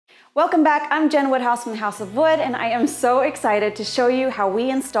Welcome back, I'm Jen Woodhouse from the House of Wood, and I am so excited to show you how we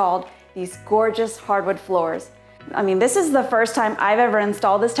installed these gorgeous hardwood floors. I mean, this is the first time I've ever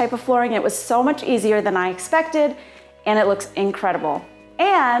installed this type of flooring. It was so much easier than I expected, and it looks incredible.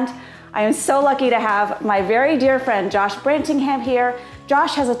 And I am so lucky to have my very dear friend, Josh Brantingham here.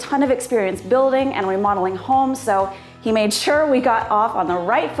 Josh has a ton of experience building and remodeling homes, so he made sure we got off on the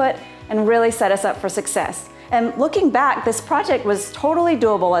right foot and really set us up for success. And looking back, this project was totally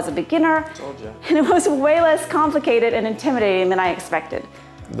doable as a beginner. Told you. And it was way less complicated and intimidating than I expected.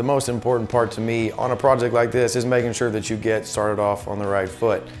 The most important part to me on a project like this is making sure that you get started off on the right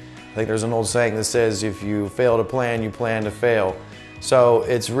foot. I think there's an old saying that says, if you fail to plan, you plan to fail. So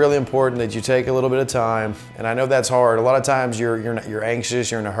it's really important that you take a little bit of time, and I know that's hard. A lot of times you're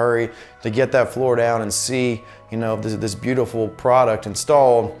anxious, you're in a hurry to get that floor down and see, this beautiful product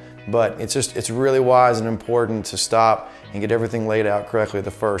installed. But it's really wise and important to stop and get everything laid out correctly at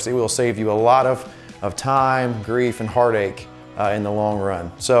the first. It will save you a lot of time, grief, and heartache in the long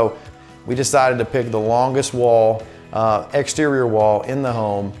run. So we decided to pick the longest wall, exterior wall in the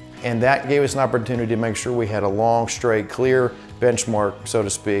home, and that gave us an opportunity to make sure we had a long, straight, clear benchmark, so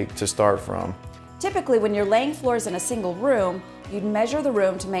to speak, to start from. Typically, when you're laying floors in a single room, you'd measure the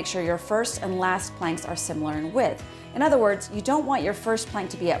room to make sure your first and last planks are similar in width. In other words, you don't want your first plank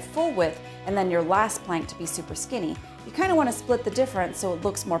to be at full width and then your last plank to be super skinny. You kind of want to split the difference so it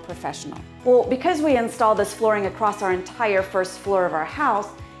looks more professional. Well, because we installed this flooring across our entire first floor of our house,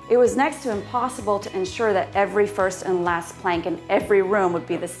 it was next to impossible to ensure that every first and last plank in every room would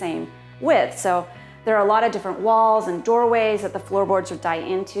be the same width. So there are a lot of different walls and doorways that the floorboards would die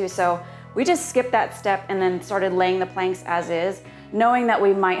into. So we just skipped that step and then started laying the planks as is, knowing that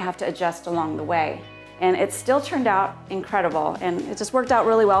we might have to adjust along the way. And it still turned out incredible, and it just worked out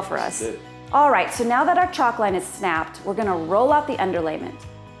really well for us. All right, so now that our chalk line is snapped, we're gonna roll out the underlayment.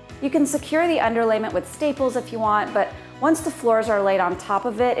 You can secure the underlayment with staples if you want, but once the floors are laid on top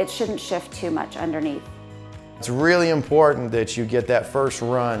of it, it shouldn't shift too much underneath. It's really important that you get that first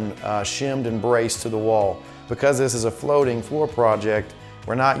run shimmed and braced to the wall. Because this is a floating floor project,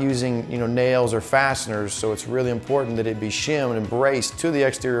 we're not using nails or fasteners, so it's really important that it be shimmed and braced to the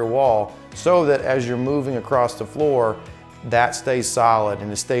exterior wall so that as you're moving across the floor, that stays solid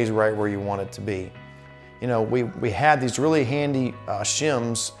and it stays right where you want it to be. We had these really handy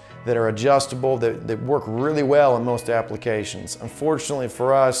shims that are adjustable, that work really well in most applications. Unfortunately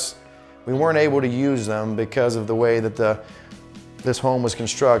for us, we weren't able to use them because of the way that this home was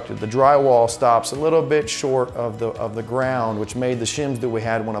constructed. The drywall stops a little bit short of the ground, which made the shims that we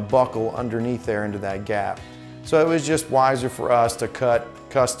had want to buckle underneath there into that gap. So it was just wiser for us to cut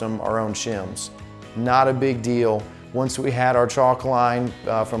custom our own shims. Not a big deal. Once we had our chalk line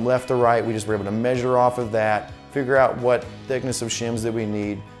from left to right, we just were able to measure off of that, figure out what thickness of shims that we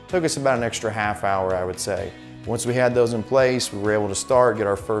need. Took us about an extra half hour, I would say. Once we had those in place, we were able to get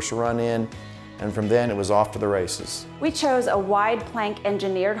our first run in, and from then it was off to the races. We chose a wide plank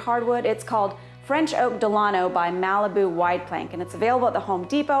engineered hardwood. It's called French Oak Delano by Malibu Wide Plank, and it's available at the Home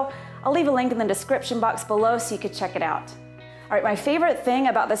Depot. I'll leave a link in the description box below so you could check it out. All right, my favorite thing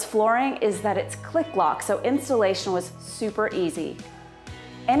about this flooring is that it's click lock, so installation was super easy.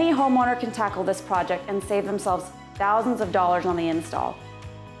 Any homeowner can tackle this project and save themselves thousands of dollars on the install.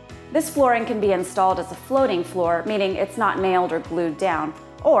 This flooring can be installed as a floating floor, meaning it's not nailed or glued down,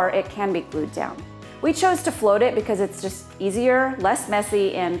 or it can be glued down. We chose to float it because it's just easier, less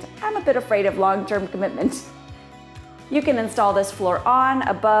messy, and I'm a bit afraid of long-term commitment. You can install this floor on,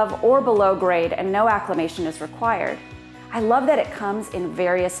 above, or below grade, and no acclimation is required. I love that it comes in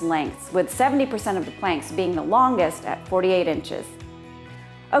various lengths, with 70% of the planks being the longest at 48 inches.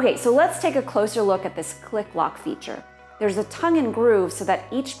 Okay, so let's take a closer look at this click lock feature. There's a tongue and groove so that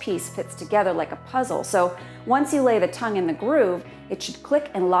each piece fits together like a puzzle. So once you lay the tongue in the groove, it should click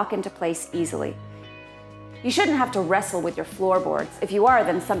and lock into place easily. You shouldn't have to wrestle with your floorboards. If you are,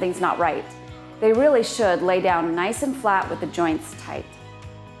 then something's not right. They really should lay down nice and flat with the joints tight.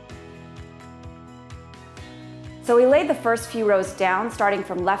 So we laid the first few rows down, starting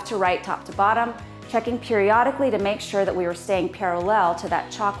from left to right, top to bottom, checking periodically to make sure that we were staying parallel to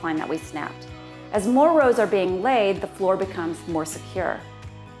that chalk line that we snapped. As more rows are being laid, the floor becomes more secure.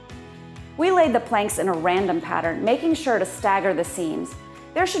 We laid the planks in a random pattern, making sure to stagger the seams.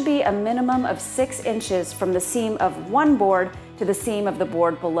 There should be a minimum of 6 inches from the seam of one board to the seam of the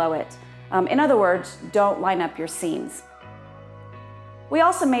board below it. In other words, don't line up your seams. We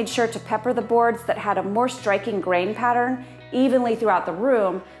also made sure to pepper the boards that had a more striking grain pattern evenly throughout the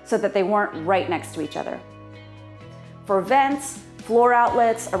room so that they weren't right next to each other. For vents, floor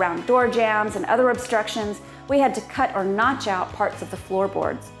outlets, around door jambs, and other obstructions, we had to cut or notch out parts of the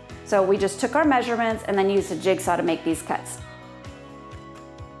floorboards. So we just took our measurements and then used a jigsaw to make these cuts.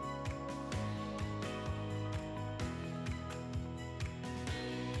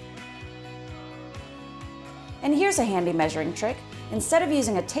 And here's a handy measuring trick. Instead of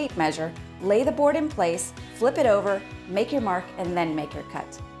using a tape measure, lay the board in place, flip it over, make your mark, and then make your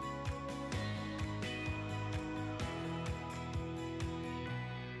cut.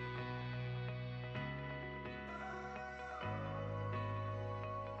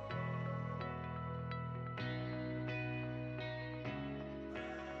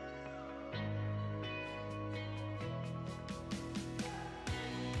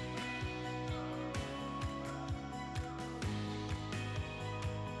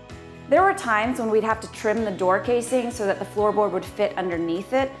 There were times when we'd have to trim the door casing so that the floorboard would fit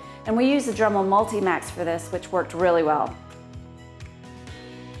underneath it, and we used the Dremel Multi-Max for this, which worked really well.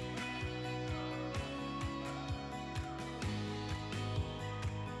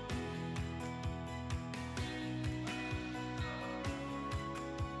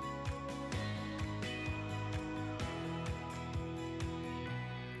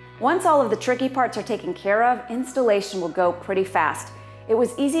 Once all of the tricky parts are taken care of, installation will go pretty fast. It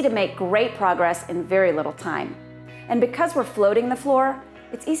was easy to make great progress in very little time. And because we're floating the floor,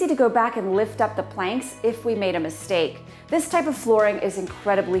 it's easy to go back and lift up the planks if we made a mistake. This type of flooring is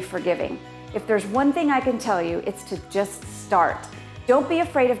incredibly forgiving. If there's one thing I can tell you, it's to just start. Don't be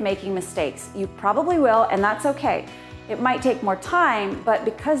afraid of making mistakes. You probably will, and that's okay. It might take more time, but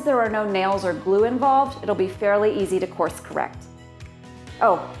because there are no nails or glue involved, it'll be fairly easy to course correct.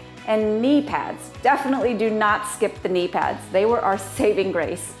 Oh, and knee pads. Definitely do not skip the knee pads. They were our saving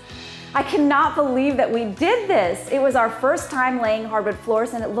grace. I cannot believe that we did this. It was our first time laying hardwood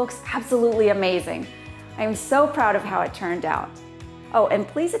floors and it looks absolutely amazing. I am so proud of how it turned out. Oh, and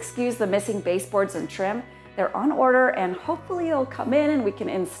please excuse the missing baseboards and trim. They're on order and hopefully they'll come in and we can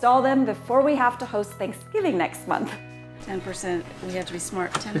install them before we have to host Thanksgiving next month. 10%, we have to be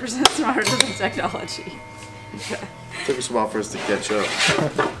smart, 10% smarter than technology. Took us a while for us to catch up.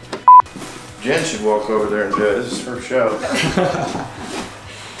 Jen should walk over there and do it. This is her show.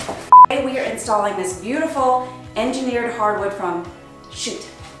 Today we are installing this beautiful engineered hardwood from, shoot,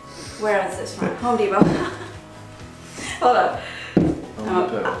 where is this from? Home Depot. Hold on.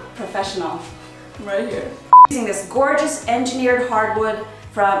 I'm professional. Right here. Using this gorgeous engineered hardwood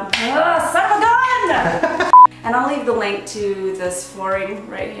from, son of a gun! And I'll leave the link to this flooring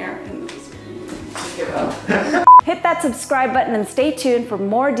right here. Hit that subscribe button and stay tuned for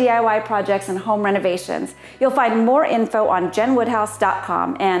more DIY projects and home renovations. You'll find more info on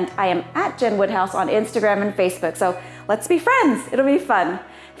jenwoodhouse.com, and I am at Jen Woodhouse on Instagram and Facebook, so let's be friends. It'll be fun.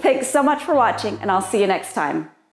 Thanks so much for watching, and I'll see you next time.